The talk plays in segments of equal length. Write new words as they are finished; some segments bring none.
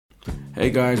Hey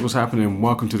guys, what's happening?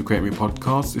 Welcome to the Create Me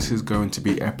podcast. This is going to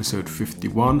be episode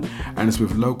 51 and it's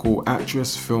with local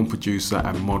actress, film producer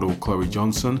and model Chloe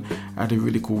Johnson. I had a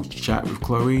really cool chat with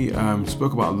Chloe.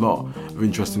 Spoke about a lot of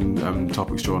interesting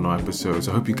topics during our episodes.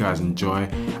 I hope you guys enjoy.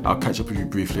 I'll catch up with you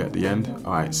briefly at the end.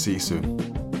 Alright, see you soon.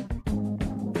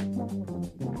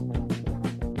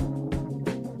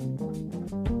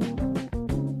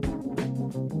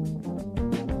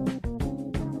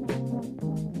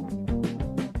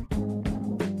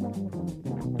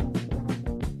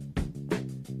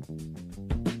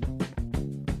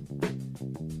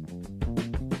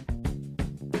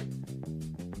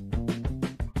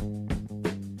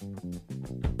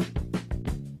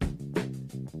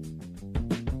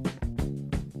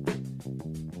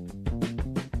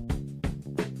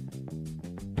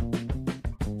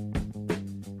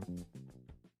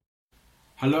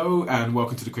 Hello and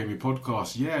welcome to the Create Me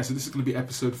podcast. So this is going to be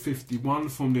episode 51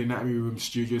 from the Anatomy Room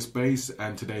studio space,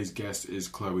 and today's guest is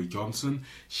Chloe Johnson.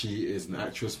 She is an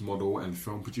actress, model and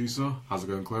film producer. How's it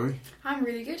going, Chloe? I'm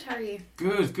really good, how are you?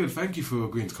 Good. Thank you for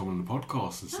agreeing to come on the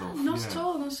podcast and stuff. Not at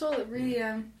all. It really,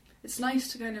 it's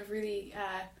nice to kind of really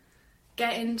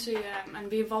get into and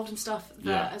be involved in stuff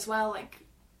that as well, like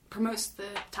promotes the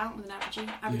talent within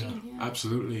Aberdeen. Yeah,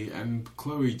 absolutely. And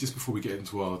Chloe, just before we get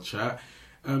into our chat,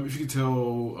 if you could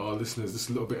tell our listeners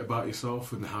just a little bit about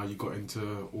yourself and how you got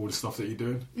into all the stuff that you're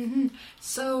doing. Mm-hmm.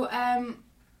 So,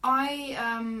 I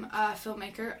am a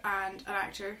filmmaker and an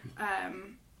actor.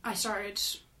 I started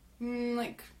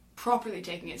properly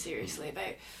taking it seriously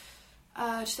about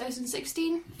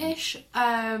 2016-ish.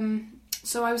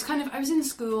 So I was in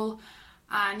school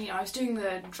and, I was doing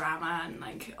the drama and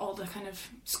all the kind of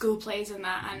school plays and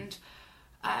that, and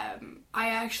I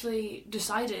actually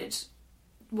decided,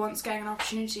 once getting an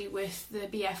opportunity with the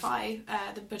BFI,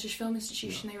 the British Film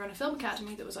Institution, they run a film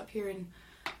academy that was up here in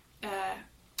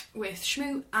with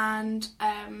Shmoo, and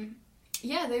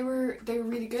they were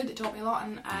really good. They taught me a lot,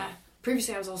 and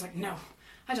previously I was always like, no,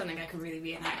 I don't think I could really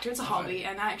be an actor. It's a hobby,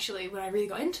 and actually when I really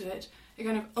got into it, it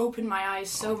kind of opened my eyes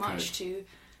so much to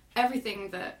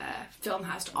everything that film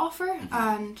has to offer,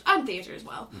 and theatre as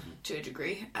well, to a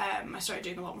degree. I started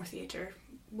doing a lot more theatre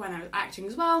when I was acting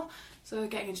as well, so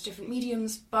getting into different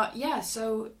mediums. But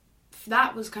so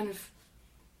that was kind of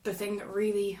the thing that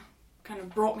really kind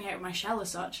of brought me out of my shell as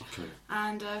such,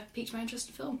 and piqued my interest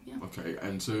in film. Yeah. Okay,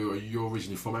 and so are you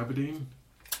originally from Aberdeen?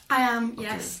 I am,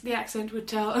 yes. The accent would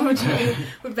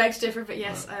beg to differ, but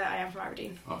yes, I am from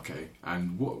Aberdeen. Okay,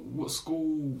 and what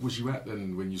school was you at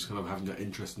then when you was kind of having that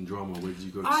interest in drama? Where did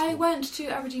you go to school? I went to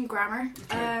Aberdeen Grammar.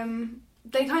 Okay.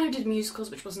 They kind of did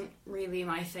musicals, which wasn't really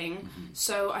my thing,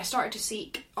 so I started to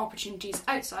seek opportunities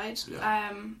outside.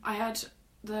 I had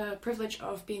the privilege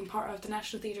of being part of the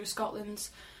National Theatre Scotland's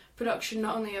production,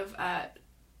 not only of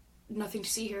Nothing to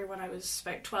See Here when I was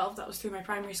about 12, that was through my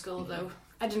primary school, though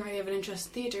I didn't really have an interest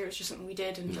in theatre, it was just something we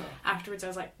did, and afterwards I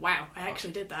was like, wow, I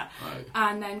actually did that. Right.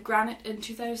 And then Granite in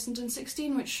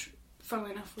 2016, which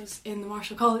funnily enough was in the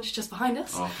Marshall College just behind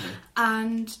us,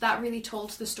 and that really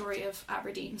told the story of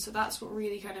Aberdeen, so that's what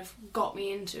really kind of got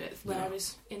me into it when I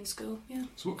was in school.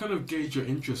 So what kind of gauged your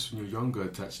interest when you were younger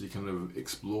to actually kind of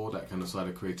explore that kind of side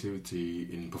of creativity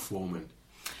in performing?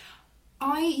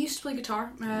 I used to play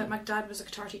guitar. My dad was a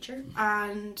guitar teacher,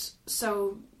 and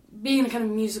so being in a kind of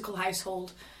musical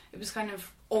household, it was kind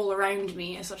of all around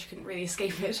me, as such I couldn't really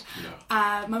escape it.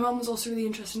 My mum was also really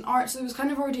interested in art, so there was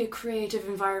kind of already a creative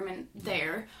environment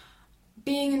there.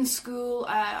 Being in school,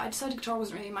 I decided guitar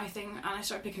wasn't really my thing, and I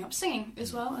started picking up singing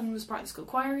as well, and was part of the school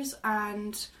choirs,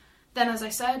 and then, as I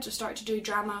said, I started to do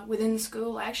drama within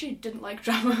school. I actually didn't like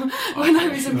drama when I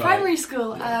was in primary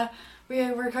school.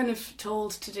 We were kind of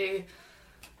told to do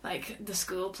the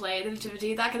school play, the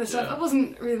nativity, that kind of stuff. It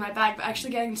wasn't really my bag, but actually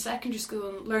getting to secondary school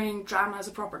and learning drama as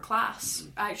a proper class,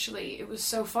 actually, it was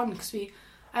so fun, because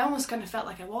I almost kind of felt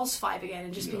like I was 5 again,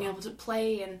 and just being able to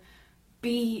play and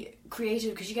be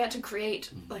creative, because you get to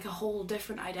create a whole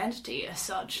different identity as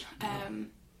such.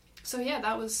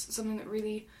 That was something that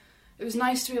really, it was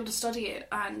nice to be able to study it,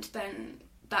 and then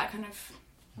that kind of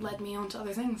led me on to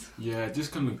other things. Yeah,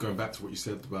 just kind of going back to what you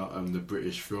said about the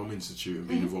British Film Institute and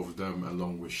being involved with them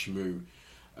along with Shmoo.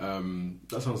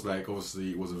 That sounds like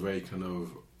obviously it was a very kind of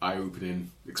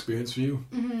eye-opening experience for you.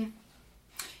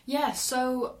 Yeah,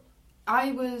 so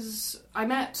I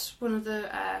met one of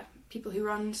the people who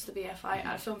runs the BFI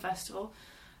at a film festival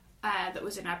that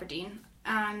was in Aberdeen,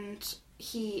 and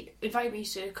he invited me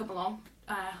to come along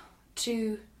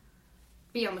to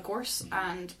be on the course.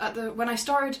 And when I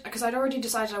started, because I'd already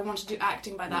decided I wanted to do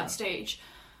acting by that stage,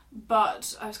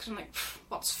 But I was kind of like,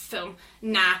 what's film?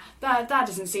 Nah, that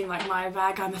doesn't seem like my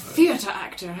bag. I'm a theatre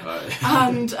actor.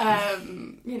 And,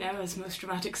 as most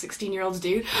dramatic 16-year-olds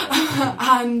do.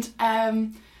 And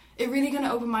it really kind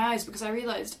of opened my eyes because I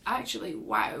realised, actually,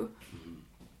 wow,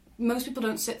 most people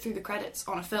don't sit through the credits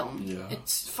on a film. Yeah.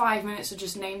 It's 5 minutes of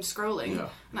just name scrolling. Yeah.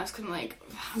 And I was kind of like,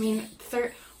 I mean,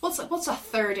 what's a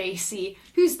third AC?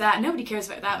 Who's that? Nobody cares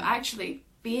about that. Actually,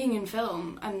 being in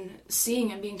film and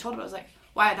seeing and being told about it, I was like,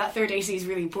 wow, that third AC is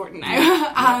really important now.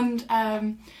 Yeah.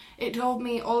 And it told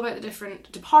me all about the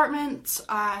different departments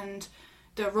and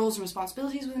the roles and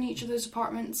responsibilities within each of those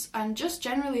departments, and just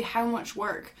generally how much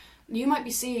work you might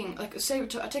be seeing. Like, say,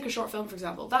 take a short film, for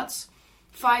example, that's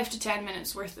 5 to 10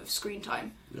 minutes worth of screen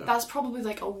time. Yeah. That's probably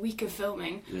like a week of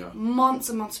filming, months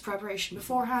and months of preparation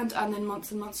beforehand, and then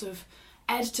months and months of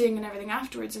editing and everything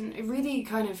afterwards. And it really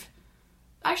kind of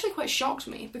actually quite shocked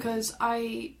me because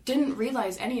I didn't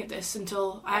realise any of this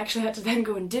until I actually had to then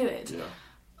go and do it. Yeah.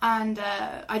 And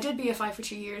I did BFI for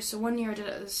 2 years, so 1 year I did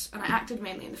it and I acted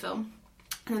mainly in the film.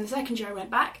 And then the second year I went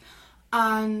back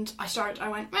and I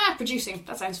went, producing,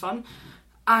 that sounds fun.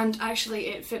 And actually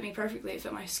it fit me perfectly, it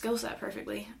fit my skill set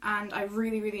perfectly, and I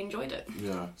really, really enjoyed it.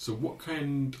 Yeah, so what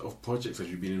kind of projects have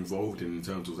you been involved in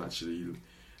terms of actually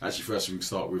first we can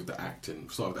start with the acting.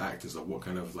 Start with the actors. Like what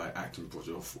kind of like acting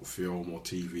project or film or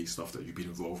TV stuff that you've been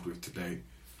involved with today?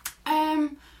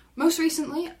 Most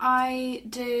recently, I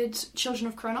did Children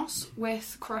of Kronos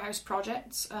with Crowhouse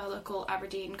Projects, a local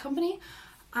Aberdeen company,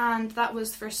 and that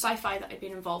was the first sci-fi that I'd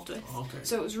been involved with. Oh, okay.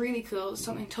 So it was really cool. It was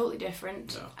something totally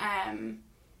different. Yeah.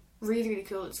 Really, really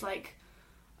cool. It's like,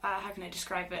 how can I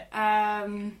describe it?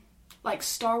 Like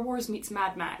Star Wars meets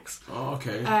Mad Max. Oh,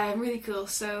 okay. Really cool.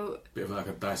 So bit of like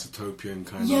a dystopian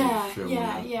kind of film.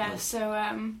 Yeah. So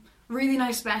really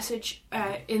nice message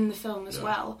in the film as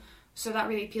well. So that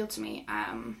really appealed to me.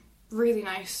 Really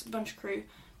nice bunch of crew.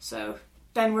 So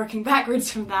then working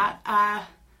backwards from that,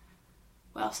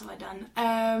 what else have I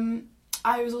done?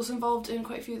 I was also involved in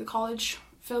quite a few of the college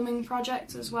filming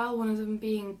projects as well. One of them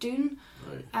being Dune,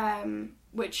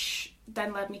 which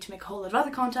then led me to make a whole lot of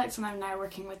other contacts, and I'm now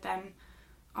working with them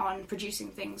on producing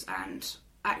things and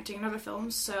acting in other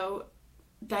films. So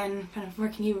then kind of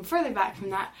working even further back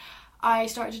from that, I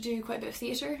started to do quite a bit of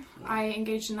theatre. I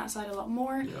engaged in that side a lot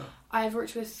more. Yeah. I've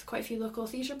worked with quite a few local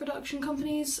theatre production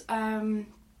companies.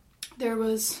 There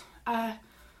was, I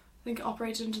think it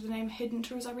operated under the name Hidden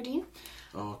Tours Aberdeen.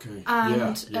 Oh, okay.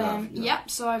 And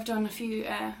so I've done a few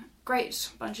great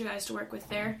bunch of guys to work with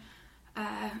there.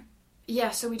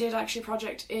 So we did actually a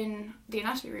project in the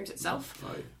anatomy rooms itself,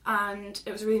 and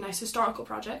it was a really nice historical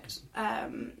project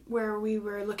where we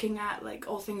were looking at like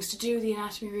all things to do with the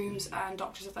anatomy rooms and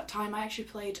doctors at that time. I actually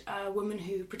played a woman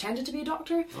who pretended to be a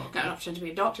doctor. Okay. No, not pretended to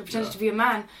be a doctor, pretended to be a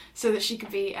man so that she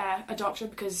could be a doctor,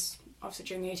 because obviously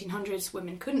during the 1800s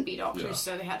women couldn't be doctors,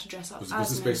 so they had to dress up was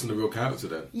this based on a real character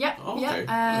then? Yep.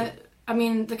 I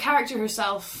mean, the character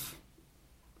herself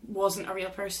wasn't a real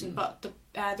person, but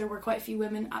there were quite a few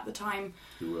women at the time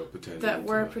who were pretending.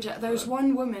 There was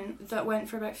one woman that went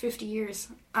for about 50 years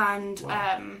and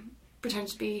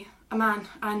pretended to be a man,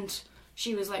 and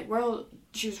she was like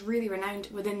she was really renowned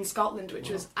within Scotland, which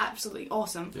was absolutely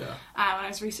awesome. Yeah. When I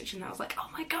was researching that, I was like, oh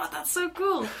my god, that's so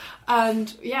cool.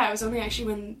 And it was only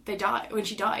actually when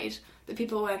she died that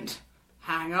people went,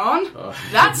 hang on,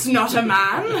 that's not a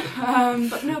man.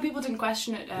 But no, people didn't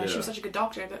question it. She was such a good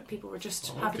doctor that people were just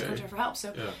happy to come to her for help.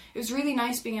 So it was really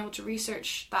nice being able to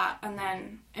research that and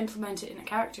then implement it in a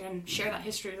character and share that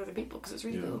history with other people, because it's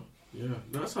really cool. Yeah,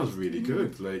 no, that sounds really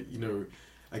good. Like,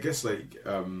 I guess like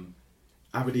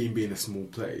Aberdeen being a small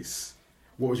place,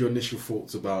 what was your initial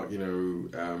thoughts about,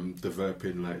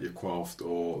 developing like your craft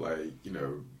or like,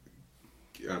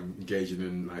 engaging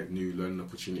in like new learning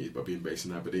opportunities by being based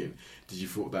in Aberdeen? Did you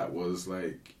feel like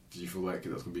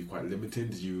that's going to be quite limiting?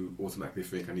 Did you automatically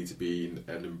think I need to be in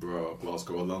Edinburgh,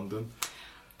 Glasgow or London?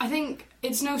 I think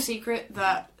it's no secret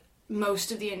that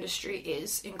most of the industry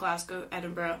is in Glasgow,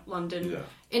 Edinburgh, London. Yeah.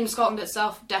 In Scotland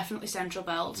itself, definitely Central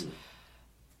Belt.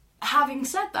 Having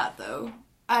said that though,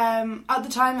 at the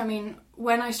time, I mean,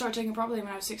 when I started taking properly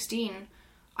when I was 16,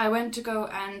 I went to go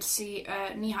and see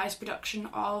Knee High's production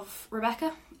of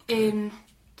Rebecca in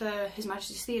the His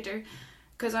Majesty's Theatre,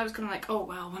 because I was kind of like, oh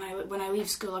well, when I leave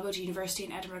school, I'll go to university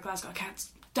in Edinburgh, Glasgow. I can't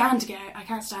stand to get out. I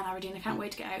can't stand Aberdeen. I can't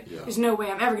wait to get out. Yeah. There's no way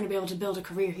I'm ever going to be able to build a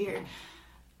career here.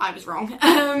 I was wrong.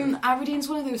 Aberdeen's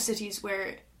one of those cities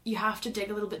where you have to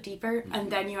dig a little bit deeper,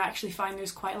 and then you actually find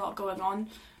there's quite a lot going on.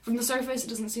 From the surface, it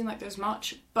doesn't seem like there's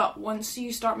much, but once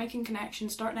you start making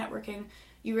connections, start networking,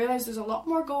 you realise there's a lot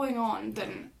more going on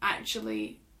than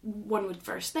actually one would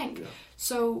first think. Yeah.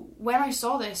 So when I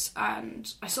saw this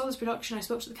production, I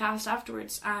spoke to the cast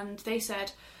afterwards, and they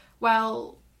said,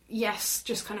 well, yes,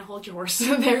 just kind of hold your horse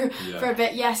there for a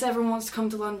bit. Yes, everyone wants to come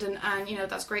to London, and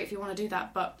that's great if you want to do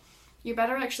that, but you're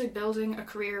better actually building a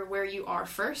career where you are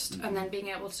first, and then being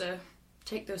able to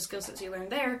take those skill sets you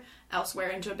learned there elsewhere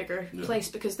into a bigger place,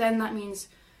 because then that means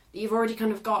that you've already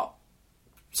kind of got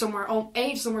somewhere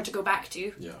to go back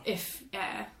to if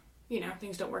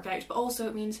things don't work out, but also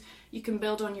it means you can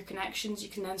build on your connections. You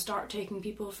can then start taking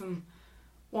people from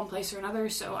one place or another.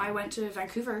 So I went to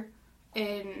Vancouver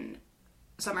in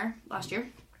summer last year,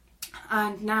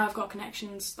 and now I've got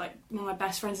connections. Like, one of my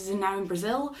best friends is now in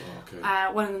Brazil.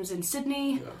 One of them's in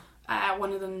Sydney.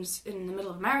 One of them's in the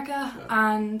middle of America.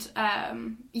 And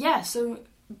so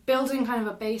building kind of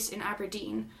a base in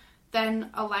Aberdeen then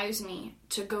allows me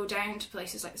to go down to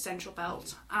places like the Central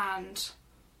Belt and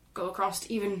go across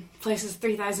to even places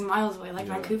 3,000 miles away like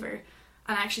Vancouver,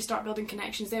 and actually start building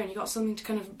connections there, and you got something to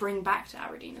kind of bring back to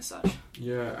Aberdeen as such.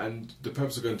 Yeah, and the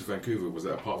purpose of going to Vancouver, was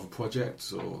that a part of a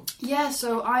project, or? Yeah,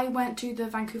 so I went to the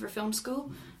Vancouver Film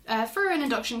School for an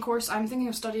induction course. I'm thinking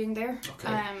of studying there.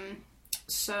 Okay.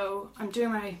 So I'm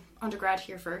doing my undergrad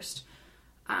here first,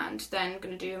 and then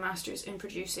going to do a master's in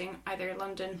producing, either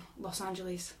London, Los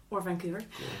Angeles, or Vancouver.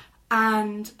 Cool.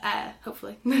 And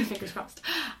hopefully, fingers crossed.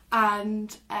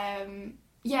 And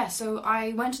so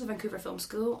I went to the Vancouver Film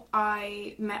School.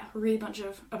 I met a bunch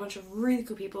of really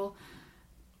cool people.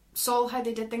 Saw how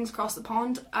they did things across the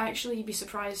pond. You'd be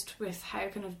surprised with how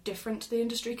kind of different the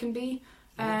industry can be.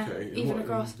 Even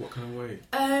across. In what kind of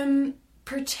way?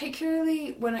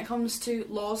 Particularly when it comes to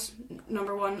laws.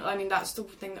 Number one, I mean, that's the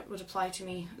thing that would apply to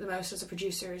me the most as a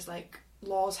producer, is like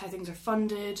laws, how things are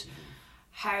funded,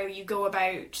 how you go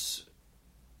about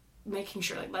making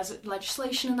sure like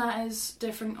legislation and that is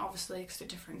different, obviously, because they're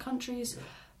different countries.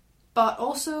 But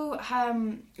also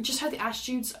just how the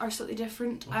attitudes are slightly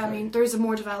different. I mean, there is a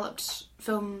more developed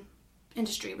film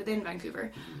industry within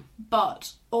Vancouver,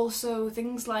 but also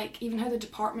things like even how the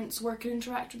departments work and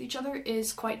interact with each other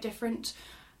is quite different.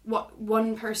 What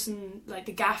one person, like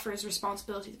the gaffer's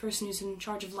responsibility, the person who's in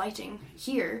charge of lighting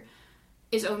here,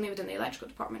 is only within the electrical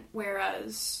department,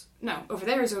 whereas over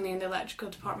there is only in the electrical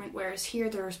department, whereas here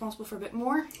they're responsible for a bit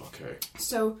more. Okay.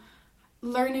 So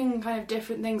learning kind of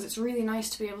different things, it's really nice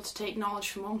to be able to take knowledge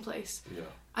from one place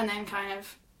and then kind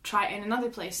of try it in another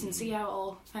place and see how it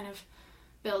all kind of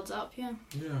builds up.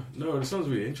 No, it sounds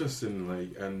really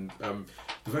interesting. And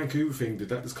the Vancouver thing, did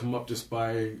that just come up just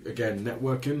by, again,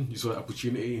 networking? You saw that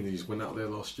opportunity and you just went out there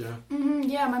last year?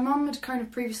 Yeah, my mum had kind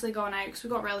of previously gone out because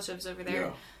we've got relatives over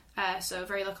there. So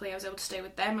very luckily I was able to stay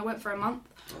with them. I went for a month.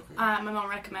 My mum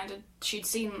recommended, she'd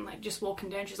seen like just walking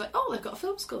down, she's like, oh, they've got a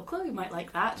film school, Chloe might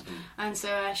like that. And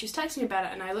so she was texting me about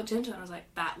it, and I looked into it and I was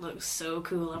like, that looks so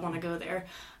cool, I want to go there.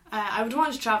 I would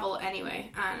want to travel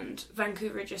anyway, and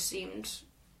Vancouver just seemed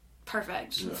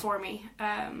perfect for me.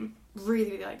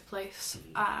 Really, really liked the place.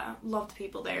 Loved the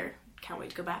people there. Can't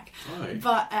wait to go back. Right.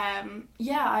 But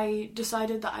I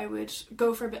decided that I would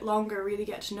go for a bit longer, really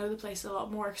get to know the place a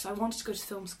lot more, because I wanted to go to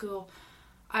film school.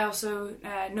 I also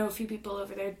know a few people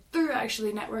over there through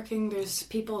actually networking. There's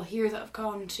people here that have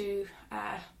gone to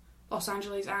Los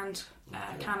Angeles and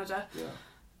Canada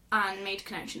and made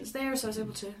connections there, so I was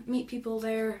able to meet people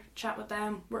there, chat with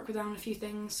them, work with them on a few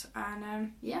things,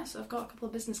 and so I've got a couple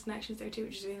of business connections there too,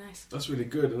 which is really nice. That's really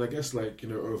good, and I guess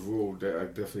overall I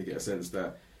definitely get a sense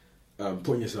that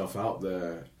putting yourself out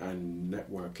there and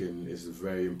networking is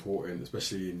very important,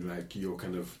 especially in your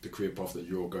kind of the career path that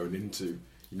you're going into.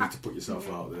 You need to put yourself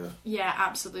out there. Yeah,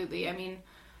 absolutely. I mean,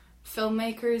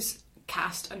 filmmakers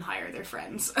cast and hire their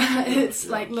friends. It's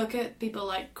look at people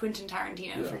like Quentin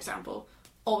Tarantino, for example.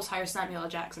 Always hire Samuel L.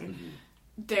 Jackson.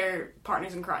 They're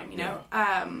partners in crime, you know.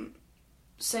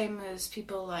 Same as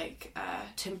people like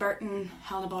Tim Burton,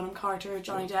 Helena Bonham Carter,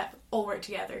 Johnny Depp, all work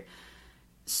together.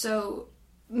 So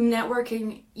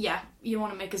networking, you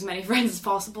want to make as many friends as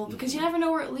possible, because you never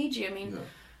know where it leads you. I mean,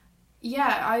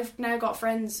 I've now got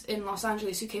friends in Los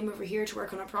Angeles who came over here to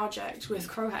work on a project with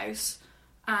Crow House,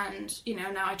 and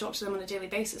now I talk to them on a daily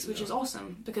basis, which is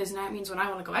awesome, because now it means when I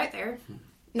want to go out there,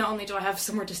 not only do I have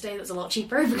somewhere to stay that's a lot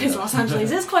cheaper, because Los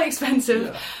Angeles is quite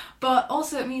expensive, but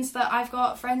also it means that I've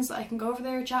got friends that I can go over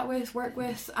there, chat with, work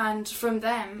with, and from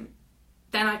them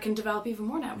then I can develop even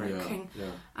more networking.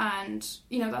 And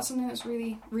that's something that's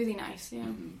really, really nice.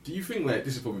 Do you think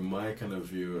this is probably my kind of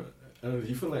view, do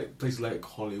you feel like places like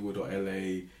Hollywood or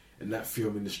LA and that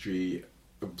film industry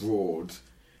abroad, do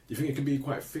you think it can be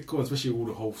quite fickle, especially all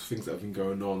the whole things that have been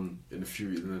going on in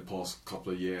the past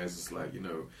couple of years? It's a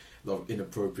lot of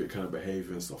inappropriate kind of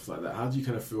behaviour and stuff like that. How do you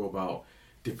kind of feel about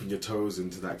dipping your toes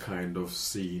into that kind of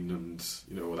scene and,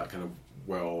 you know, that kind of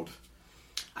world?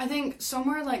 I think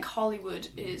somewhere like Hollywood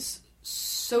is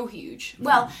so huge.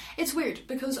 Well, it's weird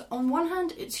because on one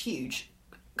hand it's huge,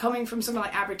 coming from somewhere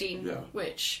like Aberdeen,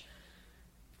 which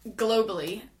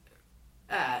globally,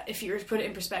 if you were to put it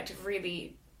in perspective,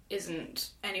 really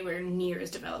isn't anywhere near as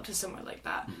developed as somewhere like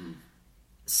that.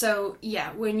 So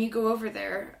yeah, when you go over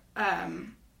there,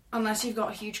 unless you've got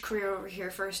a huge career over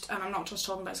here first, and I'm not just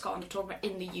talking about Scotland, I'm talking about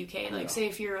in the UK, like say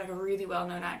if you're like a really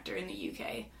well-known actor in the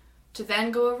UK, to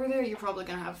then go over there, you're probably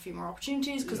going to have a few more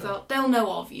opportunities because they'll know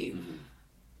of you.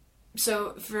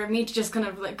 So for me to just kind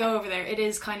of like go over there, it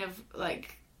is kind of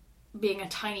like being a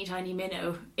tiny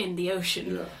minnow in the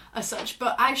ocean as such.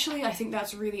 But actually I think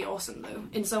that's really awesome though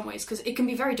in some ways, because it can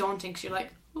be very daunting because you're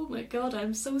like, oh my god,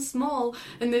 I'm so small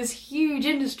in this huge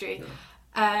industry.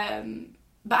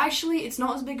 But actually it's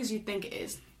not as big as you'd think it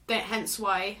is. Hence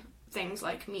why things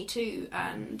like Me Too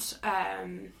and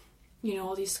you know,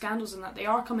 all these scandals and that, they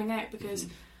are coming out because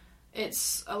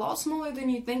it's a lot smaller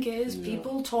than you'd think it is.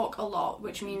 People talk a lot,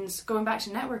 which means, going back to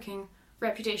networking,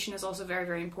 reputation is also very,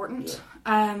 very important.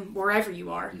 Wherever you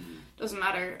are. Doesn't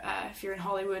matter if you're in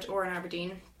Hollywood or in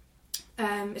Aberdeen.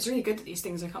 It's really good that these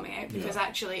things are coming out because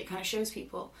actually it kind of shows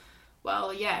people,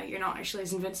 well, yeah, you're not actually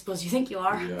as invincible as you think you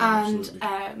are.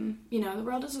 And, you know, the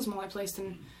world is a smaller place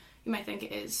than you might think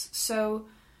it is. So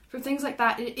for things like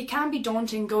that, it can be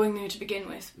daunting going there to begin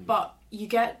with, but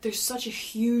there's such a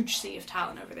huge sea of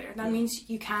talent over there. That means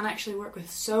you can actually work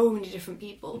with so many different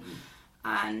people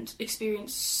and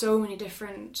experience so many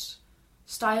different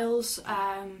styles.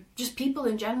 Just people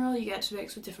in general, you get to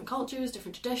mix with different cultures,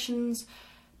 different traditions,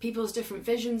 people's different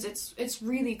visions. It's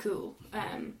really cool.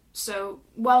 So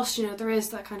whilst, you know, there is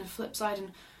that kind of flip side,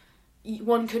 and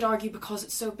one could argue because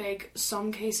it's so big,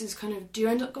 some cases kind of do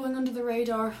end up going under the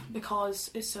radar because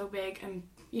it's so big, and,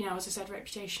 you know, as I said,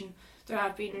 reputation. There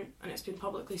have been, and it's been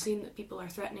publicly seen, that people are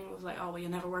threatening with like, oh well, you'll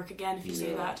never work again if you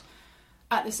say that.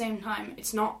 At the same time,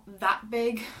 it's not that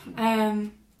big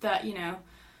that, you know,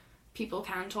 people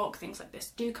can talk. Things like this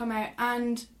do come out,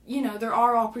 and, you know, there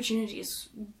are opportunities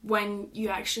when you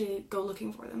actually go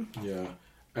looking for them. Yeah,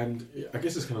 and I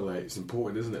guess it's kind of like, it's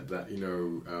important, isn't it, that, you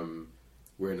know,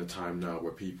 we're in a time now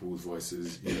where people's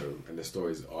voices, you know, and their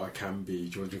stories can be,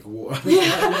 do you want to drink of water?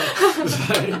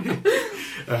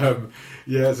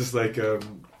 It's just like,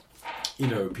 you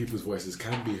know, people's voices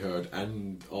can be heard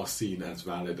and are seen as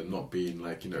valid, and not being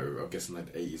like, you know, I guess in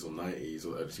like the 80s or 90s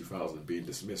or early 2000s being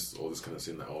dismissed, or just kind of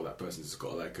saying that, oh, that person's just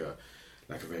got like a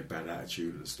very bad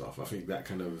attitude and stuff. I think that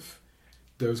kind of,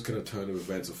 those kind of turn of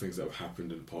events or things that have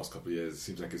happened in the past couple of years, it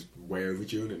seems like it's way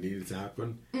overdue and it needed to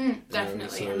happen.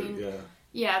 Definitely. I mean,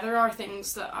 yeah, there are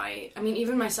things that I mean,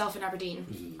 even myself in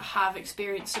Aberdeen have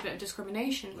experienced a bit of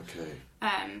discrimination.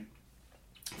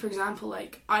 For example,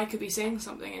 like, I could be saying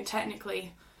something, and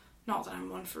technically, not that I'm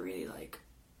one for really, like,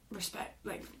 respect,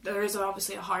 like, there is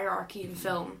obviously a hierarchy in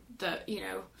film that, you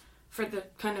know, for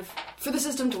the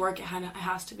system to work, it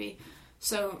has to be.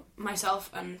 So, myself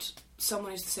and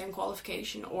someone who's the same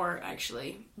qualification, or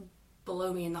actually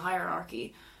below me in the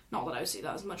hierarchy, not that I would see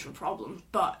that as much of a problem,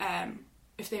 but,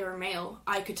 if they were male,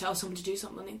 I could tell someone to do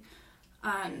something,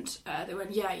 and they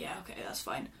went, yeah, okay, that's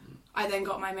fine. I then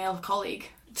got my male colleague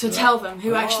to tell them,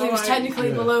 who actually was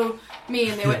technically below me,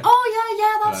 and they went, oh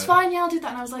yeah, that's fine, yeah, I'll do that.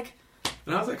 And I was like...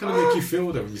 And how does that kind of make you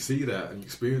feel then when you see that and you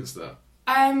experience that?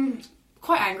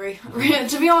 Quite angry.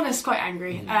 To be honest, quite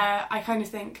angry. I kind of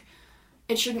think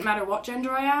it shouldn't matter what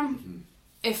gender I am.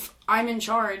 If I'm in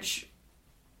charge,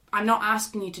 I'm not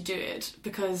asking you to do it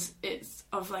because it's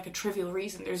of like a trivial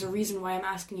reason. There's a reason why I'm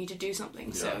asking you to do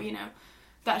something. So, you know,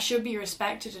 that should be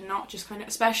respected, and not just kind of,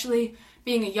 especially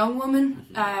being a young woman,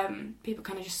 people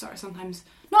kind of just sort of sometimes,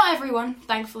 not everyone,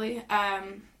 thankfully,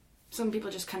 some people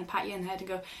just kind of pat you in the head and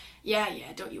go, yeah,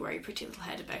 don't you worry, pretty little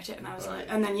head about it. And I was like,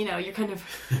 and then, you know, you're kind of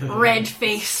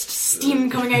red-faced,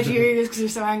 steam coming out of your ears because you're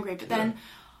so angry. But then,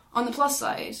 on the plus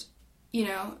side, you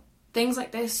know, things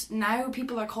like this, now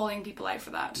people are calling people out for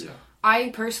that. I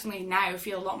personally now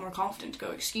feel a lot more confident to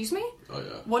go, excuse me?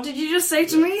 What did you just say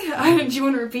to me? Do you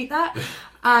want to repeat that?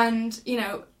 And, you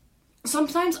know,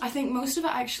 sometimes I think most of it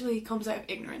actually comes out of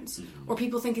ignorance, or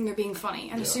people thinking they're being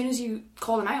funny, and as soon as you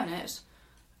call them out on it,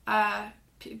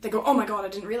 they go, oh my god, I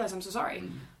didn't realise, I'm so sorry.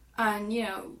 And, you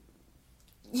know,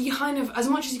 you kind of, as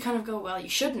much as you kind of go, well, you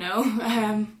should know,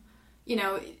 you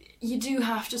know, you do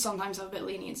have to sometimes have a bit of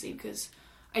leniency, because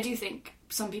I do think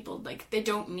some people, like, they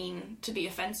don't mean to be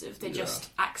offensive, they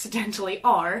just accidentally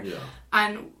are,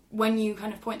 and when you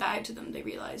kind of point that out to them, they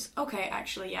realise, okay,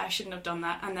 actually, I shouldn't have done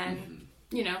that, and then,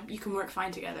 you know, you can work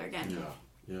fine together again.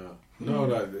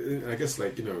 No, I guess,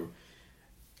 like, you know,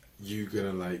 you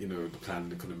gonna like, you know, plan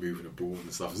to kind of moving abroad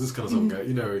and stuff? Is this kind of something that,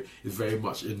 you know, is very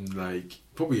much in like,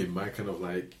 probably in my kind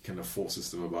of thought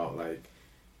system about like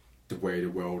the way the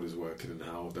world is working and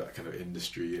how that kind of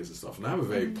industry is and stuff. And I have a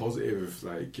very positive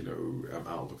like, you know,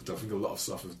 outlook. I think a lot of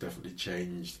stuff has definitely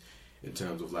changed in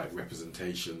terms of like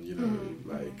representation, you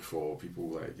know, like for people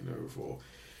like, you know, for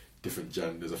different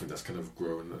genders. I think that's kind of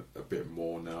growing a bit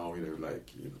more now, you know,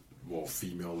 like, you know, more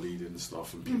female leading and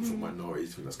stuff, and people from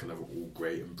minorities. I think that's kind of all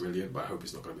great and brilliant, but I hope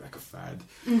it's not going to be like a fad.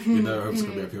 You know, I hope it's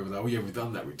going to be people like, oh yeah, we've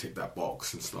done that, we tick that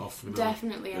box and stuff. You know?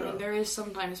 Definitely. I mean, there is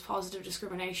sometimes positive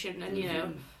discrimination, and you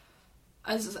know,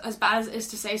 as bad as it is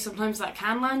to say, sometimes that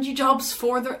can land you jobs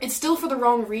it's still for the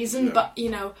wrong reason, but you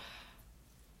know,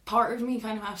 part of me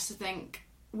kind of has to think,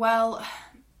 well,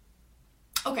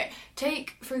 okay,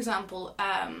 take for example,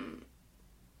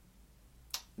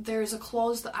 there's a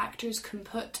clause that actors can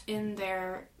put in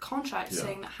their contract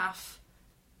saying that half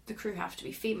the crew have to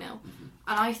be female.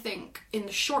 And I think in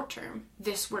the short term,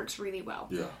 this works really well.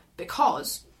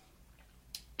 Because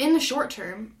in the short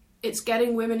term, it's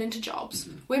getting women into jobs.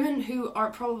 Women who are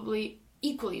probably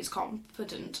equally as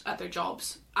competent at their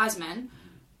jobs as men,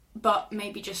 but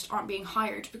maybe just aren't being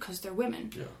hired because they're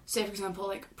women. Say, for example,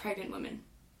 like pregnant women.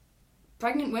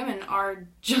 Pregnant women are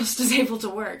just as able to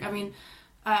work. I mean,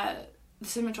 the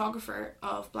cinematographer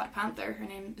of Black Panther, her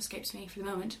name escapes me for the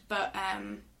moment, but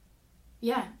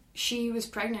yeah, she was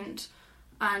pregnant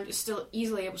and is still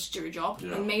easily able to do her job.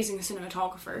 Amazing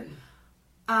cinematographer.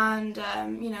 And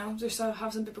you know, there's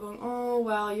have some people going, oh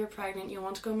well, you're pregnant, you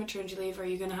want to go on maternity leave, are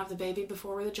you going to have the baby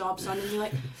before the job's done? And you're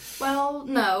like, well,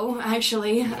 no,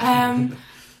 actually.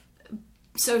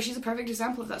 So she's a perfect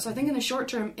example of that. So I think in the short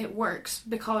term it works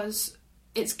because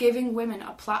it's giving women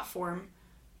a platform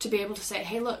to be able to say,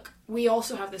 hey look, we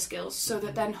also have the skills, so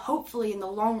that then hopefully in the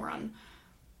long run,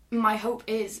 my hope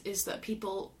is that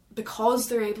people, because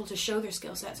they're able to show their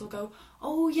skill sets, will go,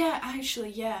 oh yeah,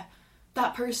 actually, yeah,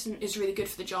 that person is really good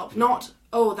for the job. Not,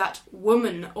 oh, that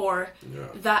woman or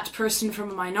that person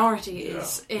from a minority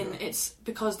is in. It's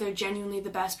because they're genuinely the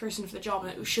best person for the job,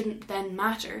 and it shouldn't then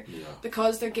matter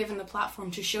because they're given the platform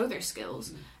to show their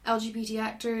skills. LGBT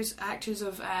actors, actors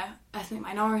of ethnic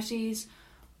minorities,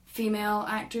 female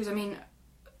actors. I mean,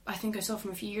 I think I saw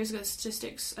from a few years ago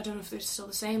statistics, I don't know if they're still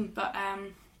the same, but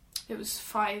it was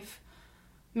 5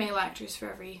 male actors for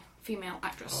every female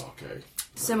actress. Oh, okay.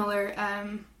 Similar,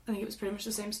 I think it was pretty much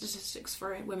the same statistics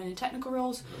for women in technical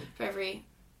roles. For every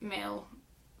male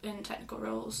in technical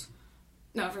roles,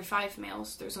 no, every 5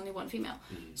 males, there's only 1 female.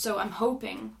 So I'm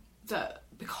hoping that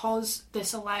because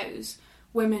this allows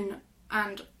women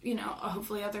and, you know,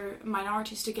 hopefully other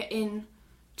minorities to get in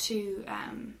to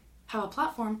have a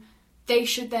platform, they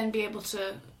should then be able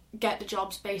to get the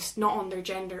jobs based not on their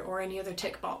gender or any other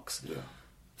tick box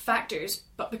factors,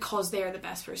 but because they are the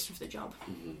best person for the job.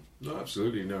 No,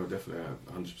 absolutely, no, definitely,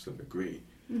 I 100% agree.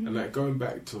 And like going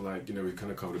back to like, you know, we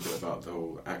kind of covered a bit about the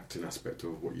whole acting aspect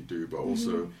of what you do, but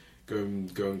also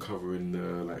going covering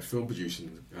the like film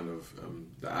producing kind of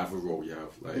the other role you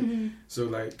have, like so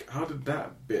like how did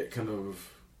that bit kind of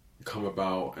come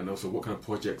about, and also what kind of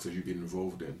projects have you been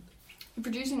involved in?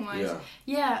 Producing wise,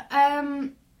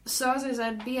 so as I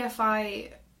said,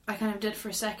 BFI I kind of did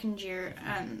for second year,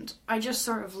 and I just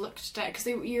sort of looked at it because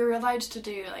you're allowed to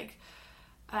do like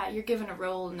you're given a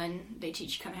role and then they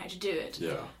teach you kind of how to do it.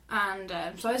 And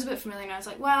so I was a bit familiar, and I was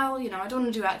like, well, you know, I don't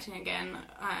want to do acting again.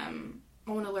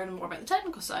 I want to learn more about the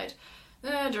technical side.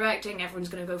 Directing, everyone's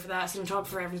going to go for that.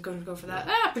 Cinematographer, everyone's going to go for that.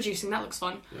 Producing, that looks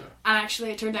fun. And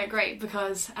actually it turned out great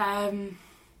because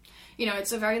you know,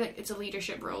 it's a very it's a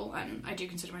leadership role, and I do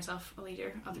consider myself a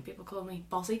leader. Other people call me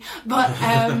bossy, but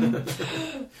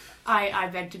I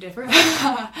beg to differ.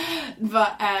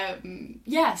 But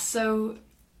yeah, so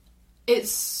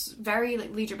it's very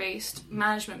like leader based,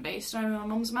 management based. I'm my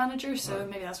mum's manager, so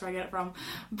maybe that's where I get it from.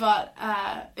 But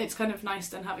it's kind of nice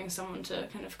then having someone to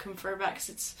kind of confer back, because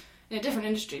it's in a different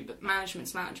industry, but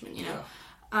management's management, you know.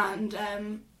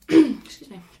 And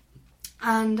excuse me.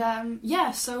 And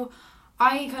yeah, so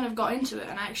I kind of got into it,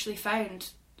 and I actually found,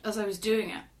 as I was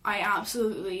doing it, I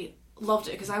absolutely loved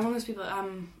it, because I'm one of those people that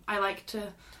I like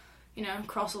to, you know,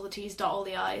 cross all the T's, dot all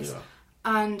the I's,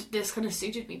 and this kind of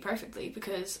suited me perfectly,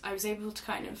 because I was able to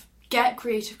kind of get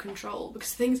creative control,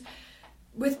 because things,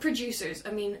 with producers,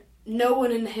 I mean, no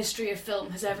one in the history of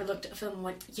film has ever looked at a film and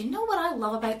went, you know what I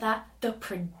love about that? The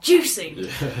producing.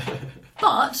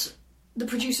 But the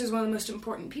producer is one of the most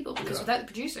important people, because without the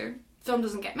producer, film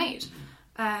doesn't get made.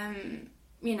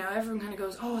 You know, everyone kind of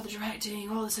goes, oh, the directing,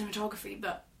 oh, the cinematography,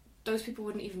 but those people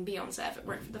wouldn't even be on set if it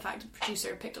weren't for the fact that the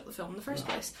producer picked up the film in the first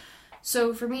place.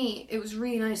 So for me, it was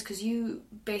really nice, because you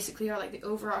basically are like the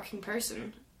overarching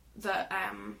person that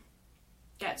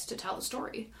gets to tell the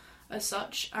story as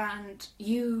such, and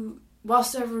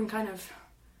whilst everyone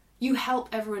you help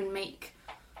everyone make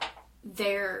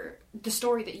the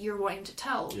story that you're wanting to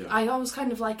tell. Yeah. I always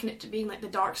kind of liken it to being like the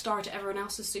dark star to everyone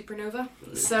else's supernova.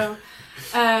 Really? So,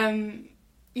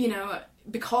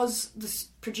 because the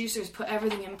producers put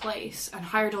everything in place and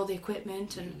hired all the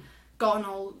equipment and gotten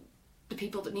all the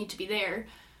people that need to be there,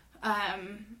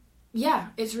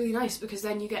 it's really nice because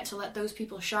then you get to let those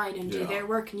people shine and do their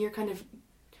work, and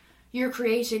you're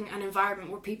creating an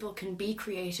environment where people can be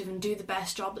creative and do the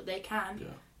best job that they can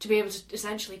to be able to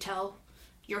essentially tell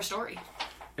your story.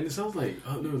 And it sounds like,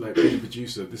 I don't know, like being a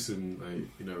producer, this isn't like,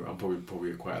 I'm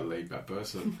probably quite a laid back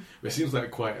person, but it seems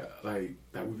like that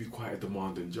would be quite a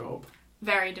demanding job.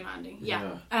 Very demanding,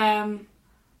 yeah.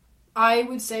 I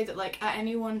would say that like at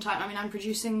any one time, I mean, I'm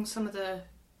producing some of the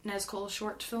Nez Cole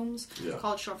short films,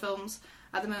 college short films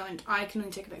at the moment. I can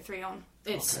only take about 3 on.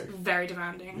 It's very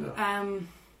demanding. Yeah.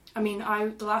 I mean,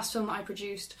 the last film that I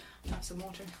produced, that's some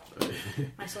water.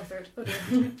 I saw third. Oh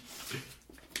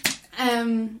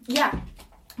dear.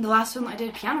 The last film I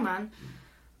did, Piano Man,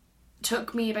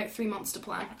 took me about 3 months to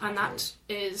plan, and that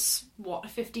is a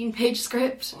 15-page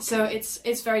script. Okay. So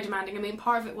it's very demanding. I mean,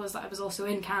 part of it was that I was also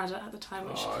in Canada at the time,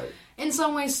 which in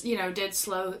some ways, did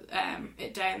slow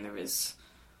it down. There was,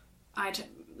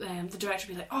 the director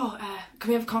would be like, can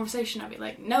we have a conversation? I'd be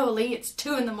like, no, Lee, it's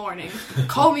 2 a.m.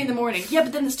 Call me in the morning. Yeah,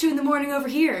 but then it's 2 a.m. over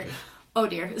here. Oh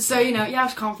dear. So, you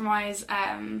have to compromise.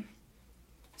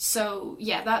 So,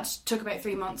 that took about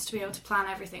 3 months to be able to plan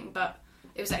everything, but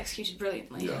it was executed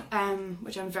brilliantly,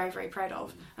 which I'm very, very proud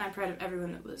of, and I'm proud of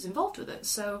everyone that was involved with it.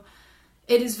 So,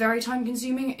 it is very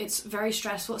time-consuming, it's very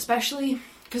stressful, especially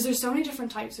because there's so many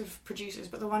different types of producers,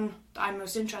 but the one that I'm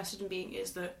most interested in being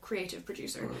is the creative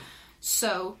producer. Right.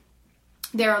 So,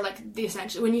 there are like the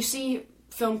essential, when you see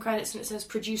film credits and it says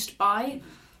produced by,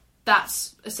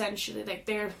 that's essentially like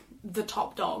they're the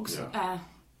top dogs.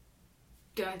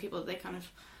 The only people that they kind of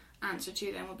answer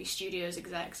to then will be studios,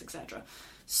 execs, etc.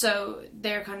 So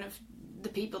they're kind of the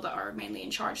people that are mainly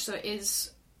in charge. So it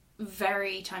is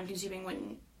very time consuming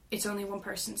when it's only one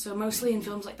person. So mostly in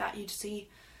films like that you'd see,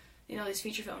 these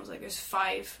feature films, like there's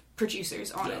 5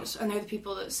 producers on it, and they're the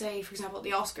people that say, for example, at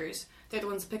the Oscars, they're the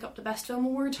ones that pick up the Best Film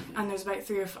Award, and there's about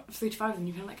 3 to 5 of them.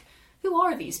 You're kind of like, who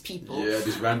are these people? Yeah,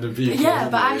 these random people. Yeah,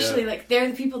 but actually, like, they're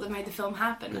the people that made the film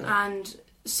happen. Yeah. And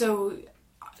so,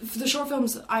 for the short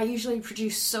films, I usually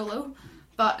produce solo,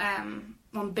 but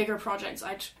on bigger projects,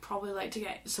 I'd probably like to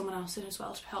get someone else in as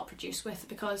well to help produce with,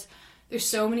 because there's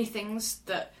so many things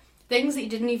that you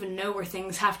didn't even know were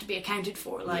things have to be accounted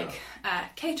for, like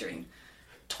catering,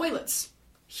 toilets.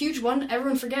 Huge one,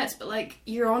 everyone forgets, but like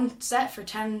you're on set for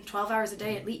 10, 12 hours a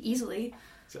day easily.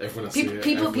 So people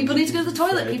need to go to the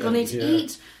toilet, people need to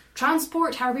eat.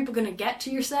 Transport, how are people going to get to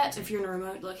your set if you're in a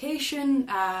remote location?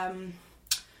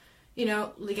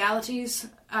 Legalities.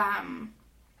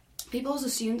 People always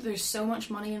assume that there's so much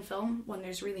money in film when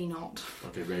there's really not.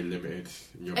 Okay, very limited.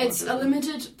 It's a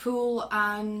limited pool,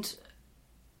 and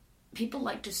people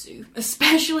like to sue,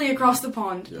 especially across the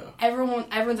pond. Yeah.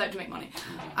 Everyone's out to make money.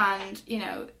 And,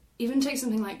 even take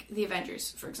something like The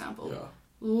Avengers, for example. Yeah.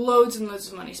 Loads and loads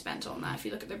of money spent on that if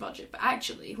you look at their budget. But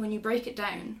actually, when you break it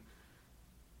down,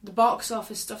 the box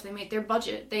office stuff they made, their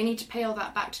budget, they need to pay all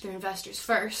that back to their investors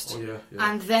first.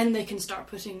 And then they can start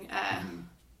putting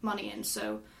money in.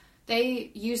 So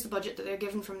they use the budget that they're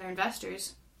given from their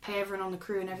investors, pay everyone on the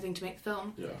crew and everything to make the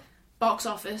film. Yeah. Box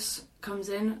office comes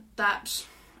in, that...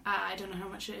 I don't know how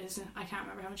much it is. I can't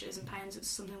remember how much it is in pounds. It's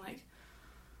something like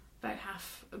about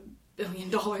 $500 million,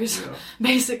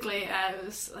 basically. It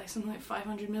was like something like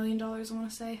 $500 million, I want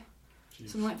to say. Jeez.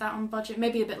 Something like that on budget.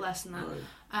 Maybe a bit less than that.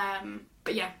 Right.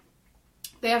 But yeah,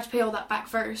 they have to pay all that back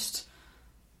first.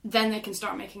 Then they can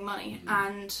start making money.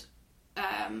 And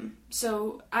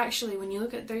so actually, when you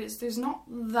look at there's not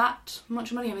that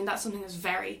much money. I mean, that's something that's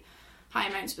very high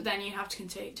amounts, but then you have to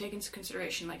take into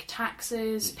consideration like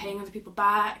taxes, paying other people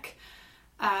back,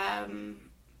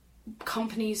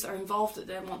 companies that are involved that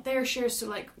then want their shares. So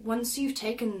like once you've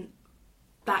taken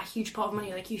that huge pot of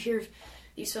money, like you hear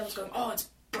these films going, oh, it's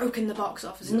broken the box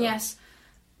office, and yes,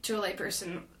 to a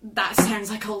layperson that sounds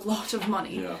like a lot of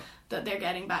money that they're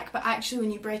getting back, but actually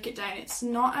when you break it down, it's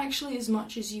not actually as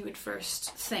much as you would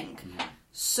first think.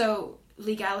 So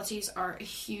legalities are a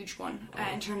huge one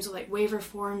in terms of like waiver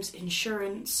forms,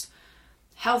 insurance,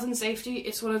 health and safety.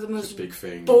 It's one of the most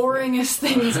boringest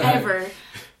things ever,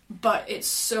 but it's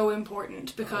so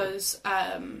important because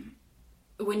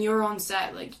when you're on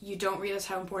set, like you don't realize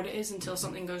how important it is until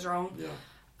something goes wrong.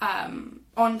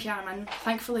 on Piano Man.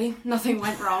 Thankfully, nothing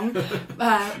went wrong.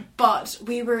 But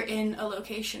we were in a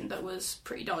location that was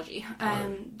pretty dodgy.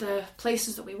 The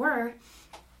places that we were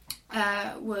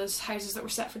was houses that were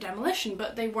set for demolition,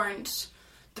 but they weren't.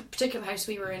 The particular house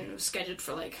we were in was scheduled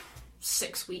for like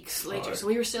 6 weeks later, so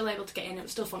we were still able to get in. It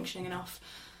was still functioning enough.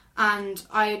 And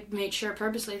I made sure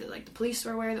purposely that like the police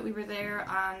were aware that we were there,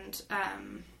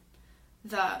 and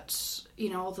that, you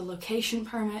know, all the location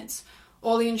permits,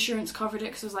 all the insurance covered it,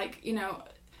 because it was like, you know,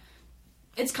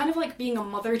 it's kind of like being a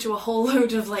mother to a whole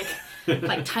load of like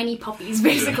tiny puppies,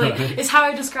 basically. Is how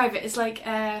I describe it. It's like,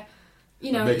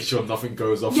 you know, make sure nothing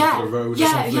goes off into the road.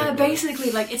 Yeah,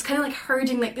 basically, like it's kind of like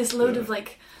herding like this load of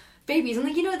like babies, and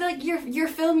like, you know, like your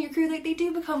film, your crew, like they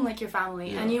do become like your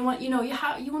family, and you want, you know,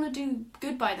 you want to do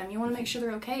good by them. You want to make sure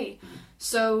they're okay.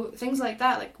 So things like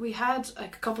that, like we had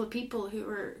like a couple of people who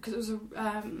were, because it was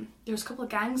there was a couple of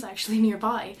gangs actually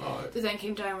nearby that then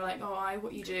came down and were like, oh,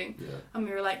 what are you doing? And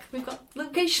we were like, we've got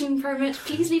location permit,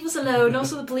 please leave us alone.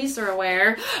 Also the police are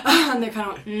aware. And they're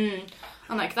kind of like,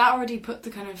 and like that already put the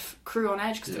kind of crew on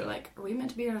edge, because they're like, are we meant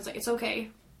to be here? And I was like, it's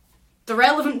okay. The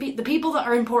relevant the people that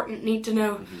are important need to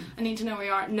know. I need to know where we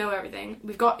are, know everything.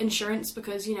 We've got insurance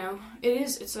because, you know,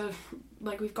 it's a,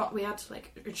 like we had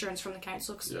like insurance from the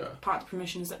council, because part of the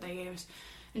permissions that they gave us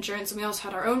insurance, and we also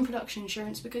had our own production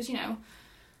insurance because, you know,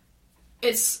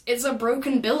 it's a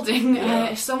broken building.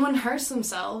 If someone hurts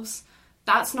themselves,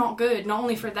 that's not good, not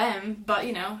only for them, but,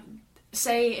 you know,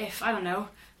 say if, I don't know,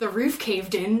 the roof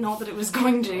caved in, not that it was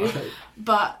going to,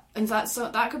 but and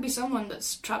that could be someone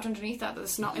that's trapped underneath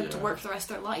that's not able to work for the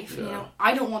rest of their life. You know,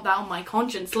 I don't want that on my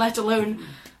conscience, let alone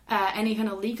any kind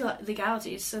of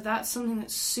legalities. So that's something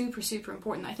that's super, super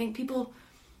important. I think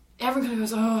everyone kind of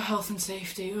goes, oh, health and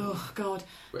safety, oh god,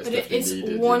 but it's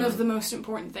needed, one of the most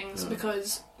important things,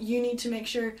 because you need to make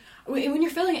sure when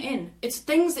you're filling it in, it's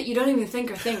things that you don't even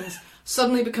think are things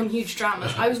suddenly become huge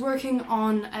dramas. I was working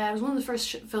on, it was one of the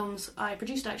first films I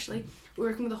produced actually. We were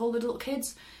working with a whole load of little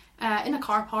kids in a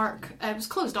car park. It was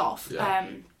closed off,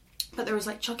 but there was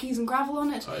like chuckies and gravel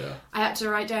on it. I had to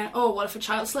write down, what if a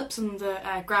child slips in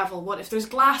the gravel? What if there's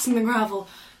glass in the gravel?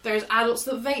 There's adults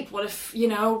that vape. What if, you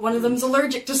know, one of them's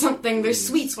allergic to something? There's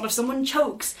sweets. What if someone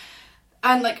chokes?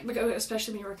 And like,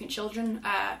 especially when you're working with children,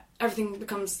 everything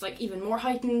becomes like even more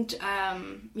heightened.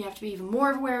 You have to be even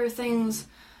more aware of things.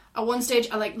 At one stage,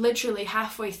 I like literally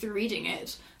halfway through reading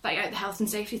it, like the health and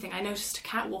safety thing, I noticed a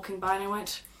cat walking by and I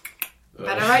went,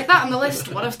 better write that on the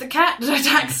list. What if the cat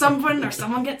attacks someone or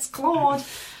someone gets clawed?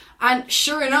 And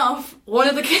sure enough, one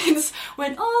of the kids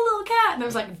went, oh, little cat. And I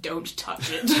was like, don't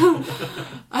touch it.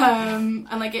 And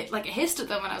like it hissed at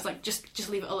them, and I was like, just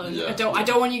leave it alone. I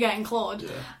don't want you getting clawed.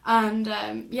 And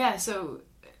so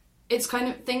it's kind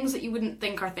of things that you wouldn't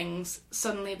think are things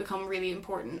suddenly become really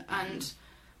important. And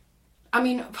I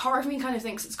mean, part of me kind of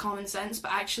thinks it's common sense,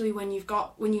 but actually when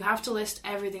you have to list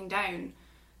everything down,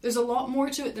 there's a lot more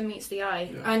to it than meets the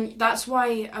eye. And that's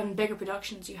why on bigger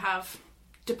productions you have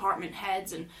department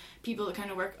heads and people that kind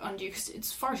of work under you, because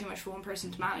it's far too much for one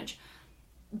person to manage.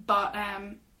 But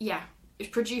it's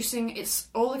producing, it's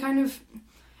all the kind of,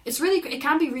 it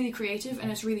can be really creative,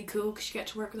 and it's really cool because you get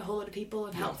to work with a whole lot of people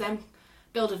and help them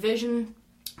build a vision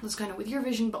that's kind of with your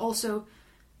vision, but also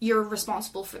you're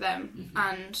responsible for them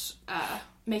and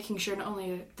making sure not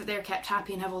only that they're kept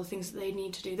happy and have all the things that they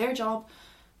need to do their job,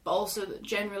 but also that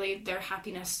generally their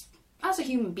happiness as a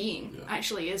human being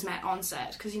actually is met on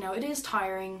set. Because, you know, it is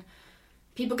tiring.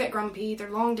 People get grumpy. They're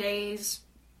long days.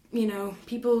 You know,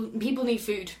 people need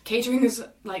food. Catering is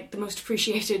like the most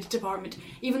appreciated department.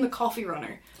 Even the coffee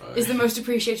runner is the most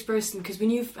appreciated person, because when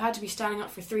you've had to be standing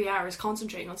up for 3 hours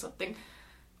concentrating on something,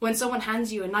 when someone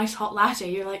hands you a nice hot latte,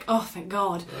 you're like, oh, thank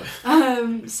God.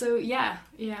 So yeah,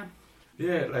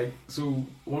 like, so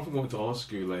one thing I want to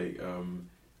ask you, like,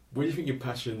 where do you think your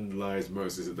passion lies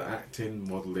most? Is it the acting,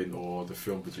 modelling, or the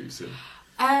film producing?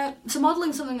 So modelling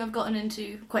is something I've gotten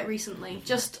into quite recently,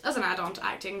 just as an add-on to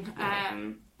acting.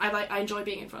 I enjoy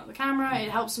being in front of the camera. It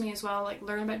helps me as well, like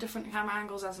learn about different camera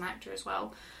angles as an actor as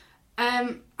well.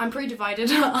 I'm pretty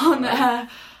divided on. I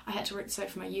had to work this out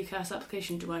for my UCAS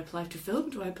application. Do I apply to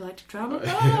film? Do I apply to drama?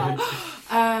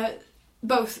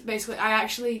 Both, basically. I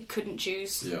actually couldn't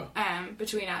choose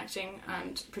between acting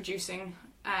and producing.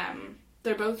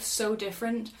 They're both so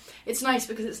different. It's nice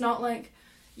because it's not like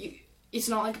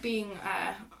being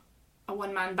a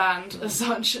one-man band as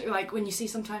such. Like when you see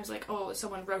sometimes like, oh,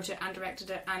 someone wrote it and directed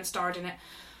it and starred in it,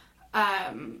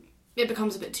 it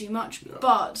becomes a bit too much.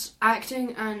 But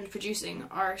acting and producing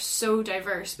are so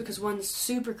diverse because one's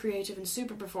super creative and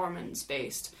super performance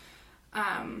based,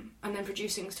 and then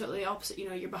producing is totally the opposite. You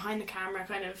know, you're behind the camera,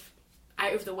 kind of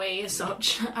out of the way as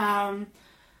such.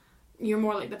 you're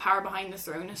more like the power behind the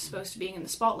throne as opposed to being in the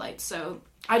spotlight. So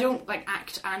I don't like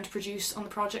act and produce on the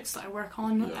projects that I work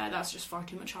on. That's just far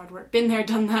too much hard work. Been there,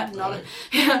 done that.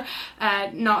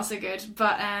 Not so good.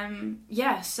 But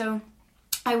so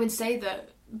I would say that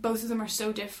both of them are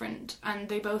so different, and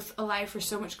they both allow for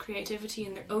so much creativity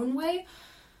in their own way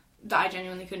that I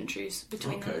genuinely couldn't choose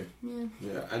between them.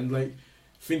 Yeah, and like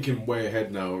thinking way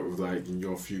ahead now of like in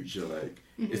your future, like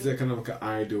is there kind of like an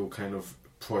ideal kind of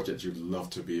project you'd love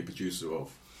to be a producer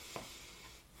of?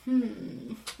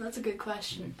 That's a good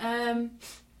question. I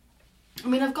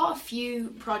mean, I've got a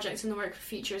few projects in the work for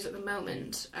features at the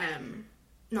moment.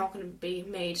 Not going to be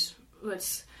made.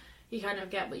 You kind of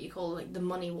get what you call like the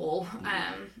money wall.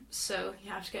 So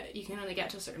you can only get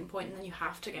to a certain point, and then you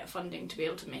have to get funding to be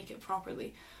able to make it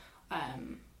properly.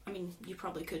 I mean, you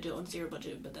probably could do it on zero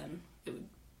budget, but then it would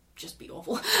just be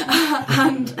awful.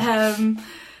 And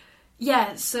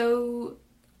so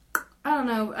I don't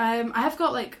know. I have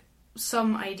got like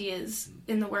some ideas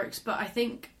in the works, but I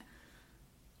think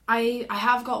I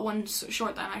have got one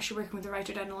short that I'm actually working with a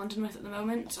writer down in London with at the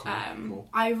moment. Cool.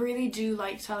 I really do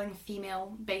like telling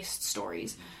female-based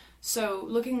stories. So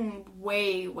looking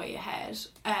way, way ahead,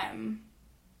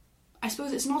 I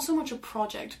suppose it's not so much a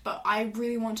project, but I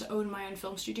really want to own my own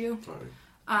film studio. Right.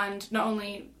 And not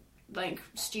only like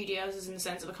studios as in the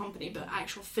sense of a company, but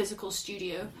actual physical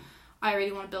studio. I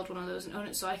really want to build one of those and own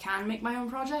it so I can make my own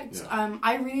projects. Yeah.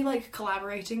 I really like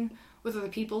collaborating with other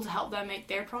people to help them make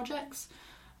their projects.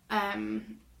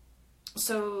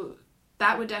 So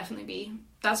that would definitely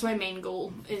that's my main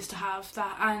goal, is to have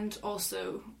that, and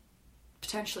also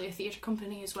potentially a theatre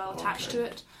company as well attached to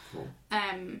it. Cool.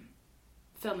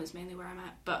 Film is mainly where I'm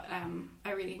at, but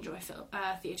I really enjoy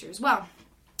theatre as well.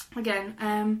 Again,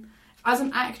 as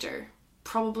an actor,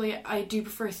 probably I do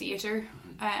prefer theatre,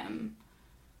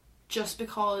 just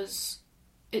because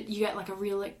you get like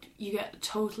you get a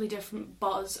totally different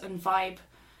buzz and vibe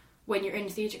when you're in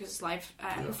theatre because it's live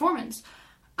performance.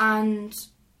 And,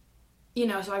 you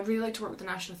know, so I really like to work with the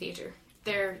National Theatre.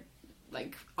 They're,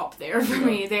 like, up there for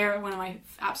me. They're one of my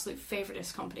absolute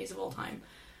favouriteest companies of all time.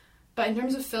 But in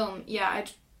terms of film,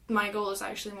 my goal is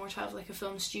actually more to have, like, a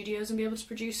film studios and be able to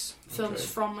produce films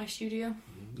from my studio.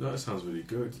 No, that sounds really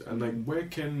good. And, like, where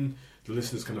can the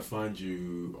listeners kind of find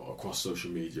you across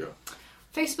social media?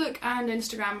 Facebook and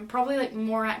Instagram. Probably, like,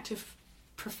 more active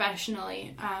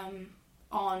professionally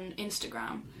on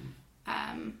Instagram.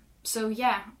 So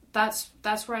yeah, that's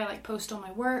where I like post all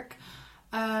my work.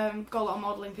 Got a lot of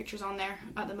modelling pictures on there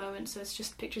at the moment, so it's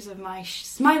just pictures of my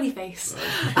smiley face.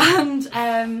 And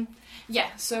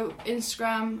so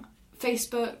Instagram,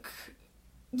 Facebook,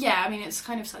 I mean it's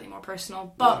kind of slightly more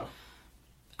personal, but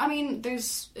I mean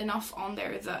there's enough on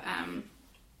there that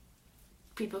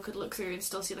people could look through and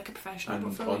still see like a professional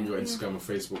portfolio. And on your Instagram and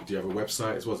Facebook, do you have a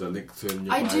website as well as a link to in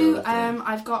your bio? I do.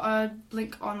 I've got a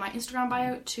link on my Instagram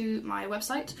bio to my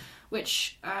website,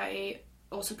 which I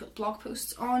also put blog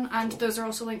posts on, and those are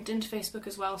also linked into Facebook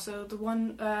as well. So the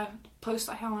one post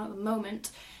I have on at the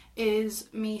moment is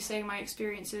me saying my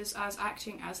experiences as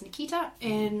acting as Nikita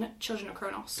in Children of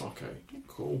Kronos. Okay,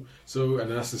 cool. So, and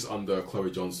that's just under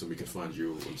Chloe Johnson, we can find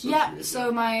you on social media.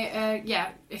 So my,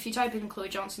 if you type in Chloe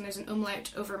Johnson, there's an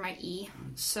umlaut over my E,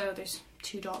 so there's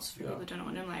 2 dots for people who don't know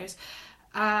what an umlaut is.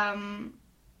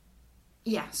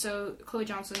 So Chloe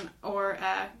Johnson, or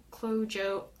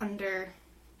Chlojo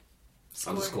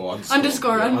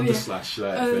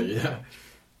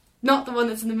not the one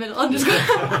that's in the middle. Underscore.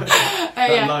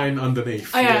 That line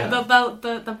underneath.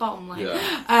 The bottom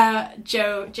line.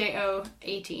 Jo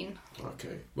 18.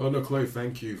 Okay. Well, no, Chloe,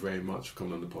 thank you very much for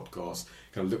coming on the podcast.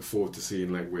 Kind of look forward to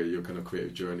seeing like where your kind of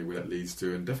creative journey, where that leads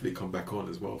to, and definitely come back on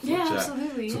as well for a chat.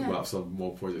 Absolutely. Talk about some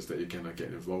more projects that you can get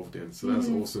involved in. So that's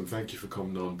awesome. Thank you for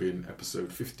coming on, being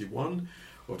episode 51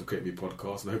 of the Create Me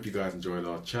podcast, and I hope you guys enjoyed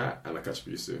our chat, and I'll catch up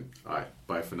with you soon. All right,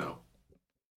 bye for now.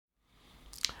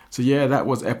 So yeah, that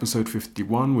was episode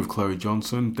 51 with Chloe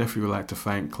Johnson. Definitely would like to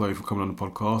thank Chloe for coming on the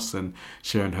podcast and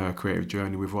sharing her creative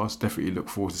journey with us. Definitely look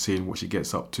forward to seeing what she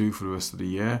gets up to for the rest of the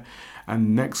year.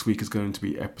 And next week is going to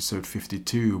be episode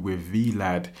 52 with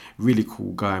V-Lad. Really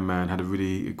cool guy, man. Had a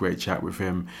really great chat with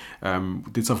him.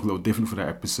 Did something a little different for that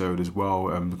episode as well.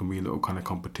 There's going to be a little kind of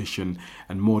competition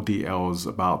and more details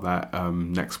about that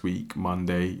next week,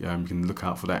 Monday. You can look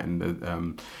out for that in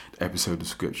the episode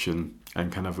description. And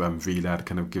kind of V-Lad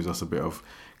kind of gives us a bit of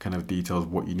kind of details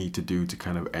what you need to do to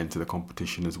kind of enter the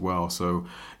competition as well. So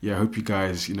yeah, I hope you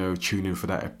guys, tune in for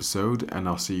that episode, and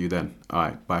I'll see you then. All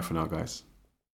right, bye for now, guys.